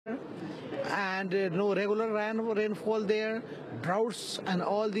and no regular rainfall there, droughts and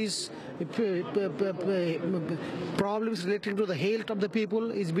all these problems relating to the health of the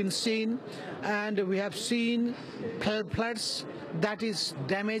people is been seen, and we have seen floods that is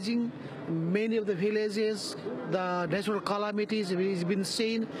damaging many of the villages. The natural calamities has been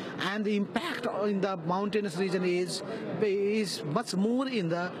seen, and the impact in the mountainous region is much more in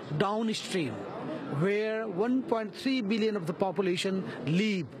the downstream, where 1.3 billion of the population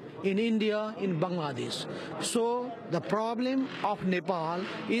live in India, in Bangladesh. So the problem of Nepal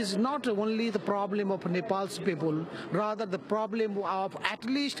is not only the problem of Nepal's people, rather the problem of at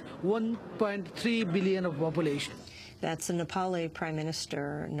least 1.3 billion of population. That's the Nepali Prime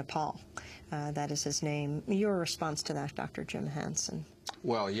Minister, Nepal. That is his name. Your response to that, Dr. Jim Hansen?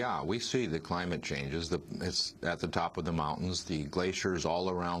 Well, yeah, we see the climate changes. It's at the top of the mountains. The glaciers all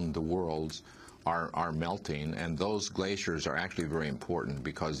around the world are melting, and those glaciers are actually very important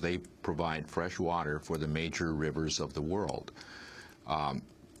because they provide fresh water for the major rivers of the world.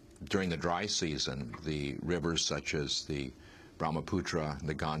 During the dry season, the rivers such as the Brahmaputra,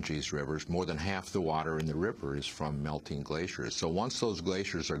 the Ganges rivers, more than half the water in the river is from melting glaciers. So once those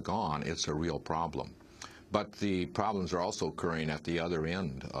glaciers are gone, it's a real problem. But the problems are also occurring at the other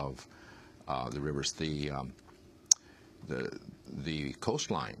end of the rivers. The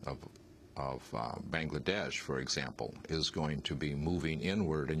coastline of Bangladesh, for example, is going to be moving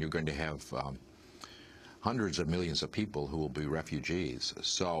inward, and you're going to have hundreds of millions of people who will be refugees.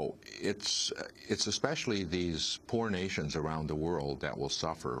 So it's especially these poor nations around the world that will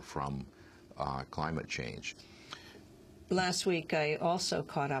suffer from climate change. Last week, I also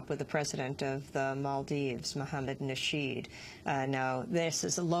caught up with the president of the Maldives, Mohammed Nasheed. Now, this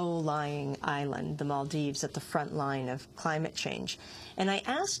is a low-lying island, the Maldives, at the front line of climate change. And I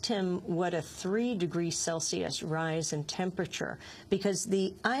asked him what a 3 degrees Celsius rise in temperature, because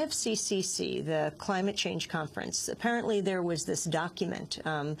the IFCCC, the Climate Change Conference, apparently there was this document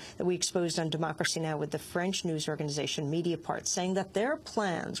that we exposed on Democracy Now! With the French news organization Mediapart, saying that their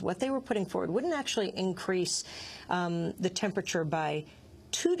plans, what they were putting forward, wouldn't actually increase the temperature by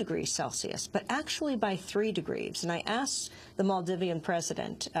 2 degrees Celsius, but actually by 3 degrees. And I asked the Maldivian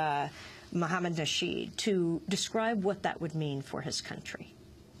president, Mohammed Nasheed, to describe what that would mean for his country.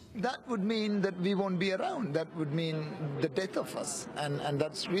 That would mean that we won't be around. That would mean the death of us. And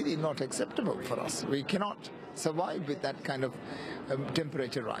that's really not acceptable for us. We cannot survive with that kind of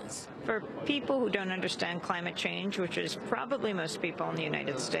temperature rise. For people who don't understand climate change, which is probably most people in the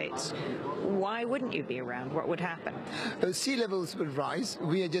United States, why wouldn't you be around? What would happen? Sea levels will rise.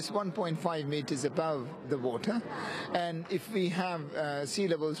 We are just 1.5 meters above the water. And if we have sea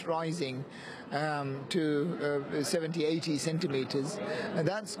levels rising to 70, 80 centimeters,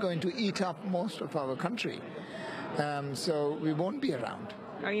 that's going to eat up most of our country. So we won't be around.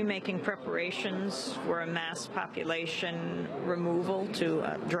 Are you making preparations for a mass population removal to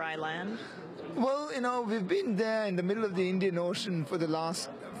dry land? Well, you know, we've been there in the middle of the Indian Ocean for the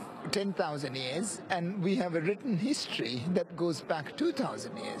last 10,000 years, and we have a written history that goes back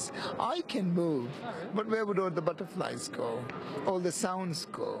 2,000 years. I can move, but where would all the butterflies go? All the sounds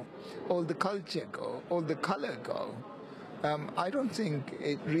go? All the culture go? All the color go? I don't think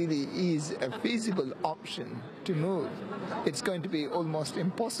it really is a feasible option to move. It's going to be almost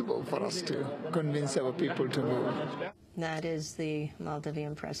impossible for us to convince our people to move. That is the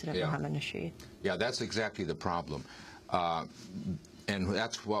Maldivian president, Mohammed Nasheed. Yeah, that's exactly the problem. And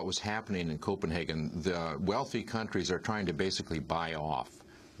that's what was happening in Copenhagen. The wealthy countries are trying to basically buy off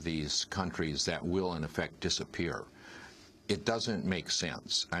these countries that will, in effect, disappear. It doesn't make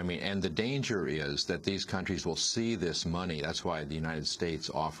sense. I mean, and the danger is that these countries will see this money. That's why the United States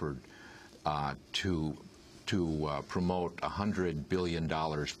offered to promote $100 billion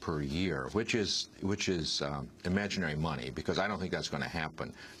per year, which is imaginary money, because I don't think that's going to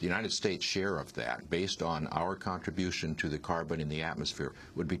happen. The United States share of that, based on our contribution to the carbon in the atmosphere,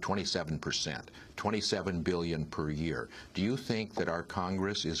 would be 27%, 27 billion per year. Do you think that our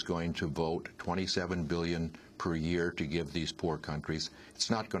Congress is going to vote 27 billion per year to give these poor countries? It's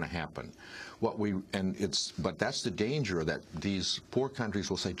not going to happen. But that's the danger, that these poor countries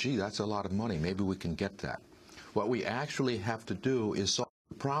will say, gee, that's a lot of money, maybe we can get that. What we actually have to do is solve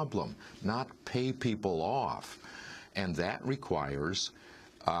the problem, not pay people off. And that requires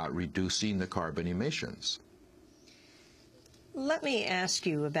reducing the carbon emissions. Let me ask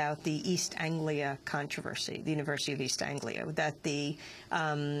you about the East Anglia controversy, the University of East Anglia, that the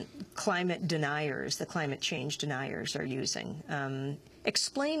climate deniers, the climate change deniers are using.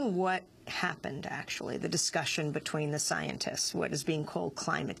 Explain what happened, actually, the discussion between the scientists, what is being called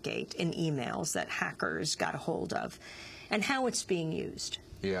ClimateGate, in emails that hackers got a hold of, and how it's being used.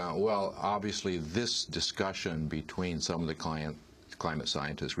 Yeah, well, obviously this discussion between some of the climate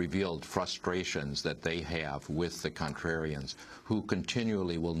scientists revealed frustrations that they have with the contrarians, who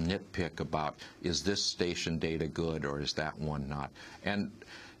continually will nitpick about, is this station data good or is that one not? And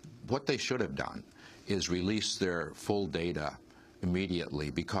what they should have done is release their full data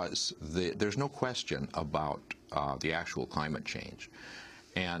immediately, because there's no question about the actual climate change.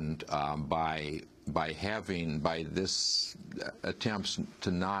 And by this attempts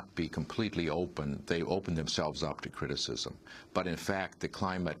to not be completely open, they open themselves up to criticism. But in fact, the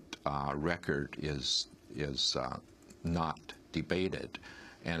climate record is not debated,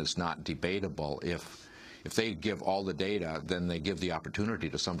 and it's not debatable. If they give all the data, then they give the opportunity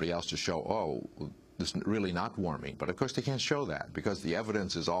to somebody else to show, oh, it's really not warming. But of course they can't show that, because the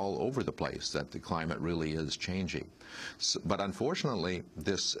evidence is all over the place that the climate really is changing. So, but unfortunately,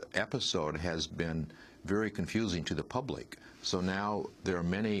 this episode has been very confusing to the public. So now there are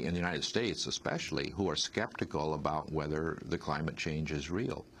many in the United States especially who are skeptical about whether the climate change is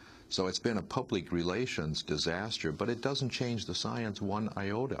real. So it's been a public relations disaster, but it doesn't change the science one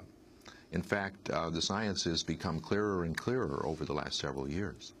iota. In fact, the science has become clearer and clearer over the last several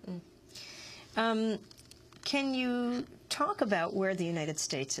years. Can you talk about where the United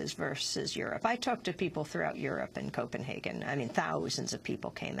States is versus Europe? I talked to people throughout Europe in Copenhagen. I mean, thousands of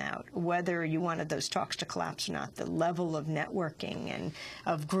people came out. Whether you wanted those talks to collapse or not, the level of networking and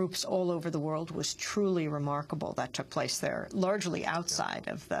of groups all over the world was truly remarkable that took place there, largely outside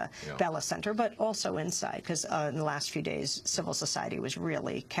of the Bella Center, but also inside, because in the last few days, civil society was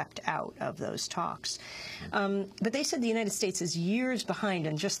really kept out of those talks. But they said the United States is years behind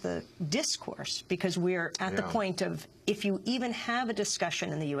in just the discourse, because we're at the point of, if you even have a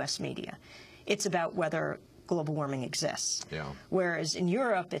discussion in the U.S. media, it's about whether global warming exists. Whereas in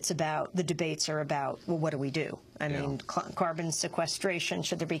Europe, it's about, the debates are about, well, what do we do? I mean, carbon sequestration,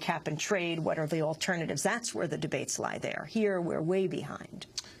 should there be cap and trade? What are the alternatives? That's where the debates lie there. Here, we're way behind.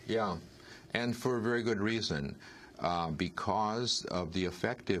 Yeah, and for a very good reason, because of the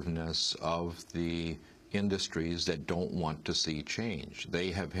effectiveness of the industries that don't want to see change.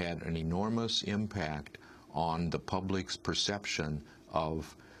 They have had an enormous impact on the public's perception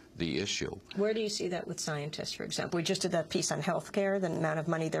of the issue. Where do you see that with scientists, for example? We just did that piece on healthcare, the amount of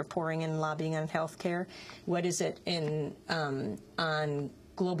money they're pouring in lobbying on healthcare. What is it in on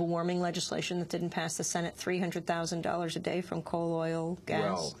global warming legislation that didn't pass the Senate, $300,000 a day from coal, oil, gas?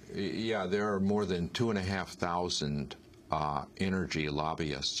 Well, yeah, there are more than 2,500 energy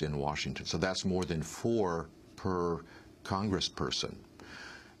lobbyists in Washington. So that's more than 4 per congressperson.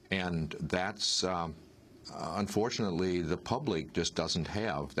 And that's, unfortunately, the public just doesn't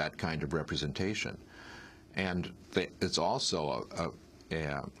have that kind of representation. And it's also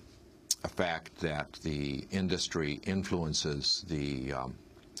a fact that the industry influences the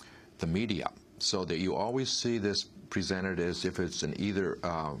media, so that you always see this presented as if it's an either,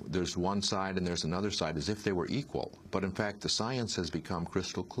 there's one side and there's another side, as if they were equal. But in fact, the science has become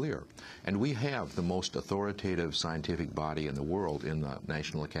crystal clear. And we have the most authoritative scientific body in the world in the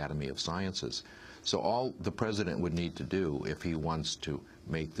National Academy of Sciences. So all the president would need to do, if he wants to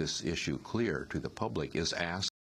make this issue clear to the public, is ask